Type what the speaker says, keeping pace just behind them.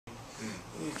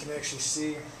can actually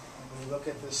see when you look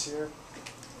at this here.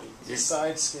 The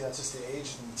side scale, it's just the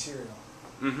age of the material.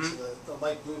 Mm-hmm. So the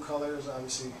light blue color is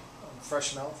obviously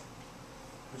fresh melt.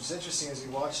 Which is interesting as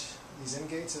you watch these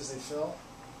ingates as they fill.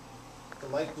 The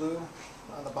light blue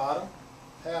on the bottom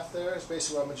half there is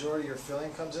basically where a majority of your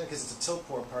filling comes in, because it's a tilt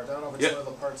pour part. I don't know if it's one of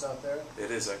the parts out there.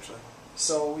 It is actually.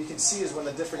 So what you can see is when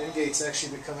the different ingates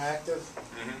actually become active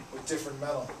with different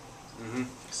metal.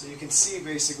 So you can see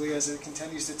basically as it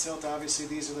continues to tilt, obviously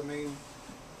these are the main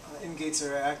ingates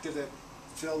that are active that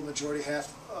fill the majority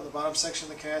half of the bottom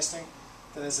section of the casting.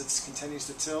 Then as it continues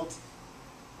to tilt,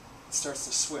 it starts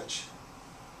to switch.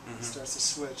 It starts to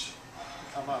switch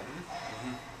and come up.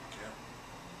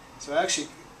 So actually,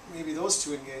 maybe those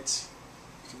two ingates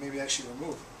you can maybe actually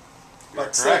remove.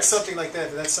 But that's something like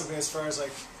that. That's something as far as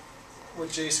like what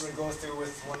Jason would go through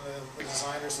with one of the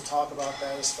designers to talk about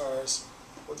that as far as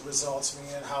what the results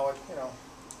mean and how it, you know,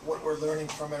 what we're learning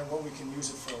from it and what we can use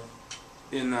it for.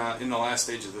 In the last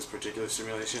stage of this particular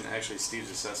simulation, actually Steve's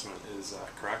assessment is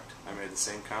correct. I made the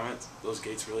same comment. Those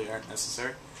gates really aren't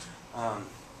necessary.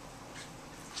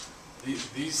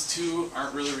 These two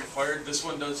aren't really required. This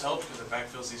one does help because it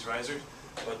backfills these risers.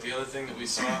 But the other thing that we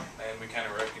saw, and we kind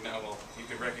of recognize, well, you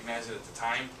could recognize it at the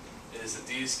time, is that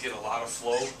these get a lot of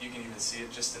flow. You can even see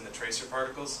it just in the tracer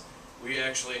particles. We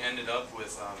actually ended up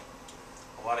with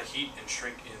a lot of heat and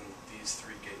shrink in these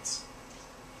three gates.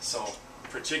 So,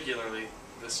 particularly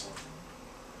this one,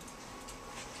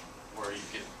 where you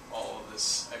get all of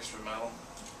this extra metal.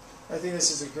 I think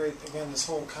this is a great, again, this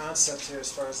whole concept here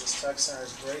as far as this tech center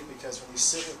is great, because when you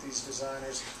sit with these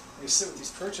designers, when you sit with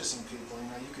these purchasing people, you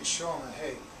know, you could show them that,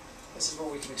 hey, this is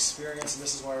what we can experience and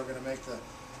this is why we're going to make the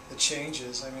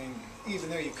changes. I mean, even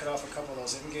there you cut off a couple of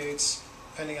those ingates,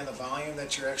 depending on the volume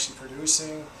that you're actually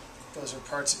producing. Those are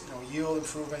parts, you know, yield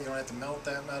improvement, you don't have to melt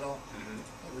that metal.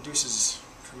 It reduces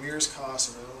Premier's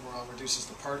cost, or overall reduces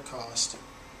the part cost.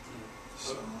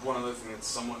 So, one other thing that's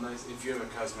somewhat nice, if you have a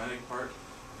cosmetic part,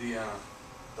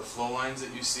 the flow lines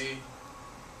that you see,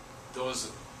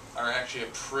 those are actually a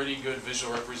pretty good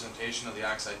visual representation of the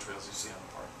oxide trails you see on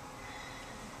the part.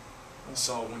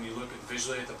 So when you look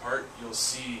visually at the part, you'll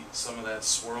see some of that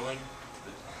swirling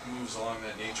that moves along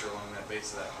that nature, along that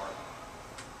base of that part.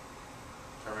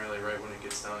 Primarily right when it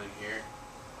gets down in here,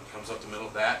 it comes up the middle,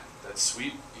 that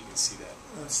sweep, you can see that.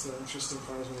 That's the interesting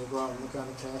part, is when you go out and look on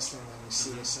the casting and you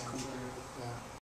see the same thing.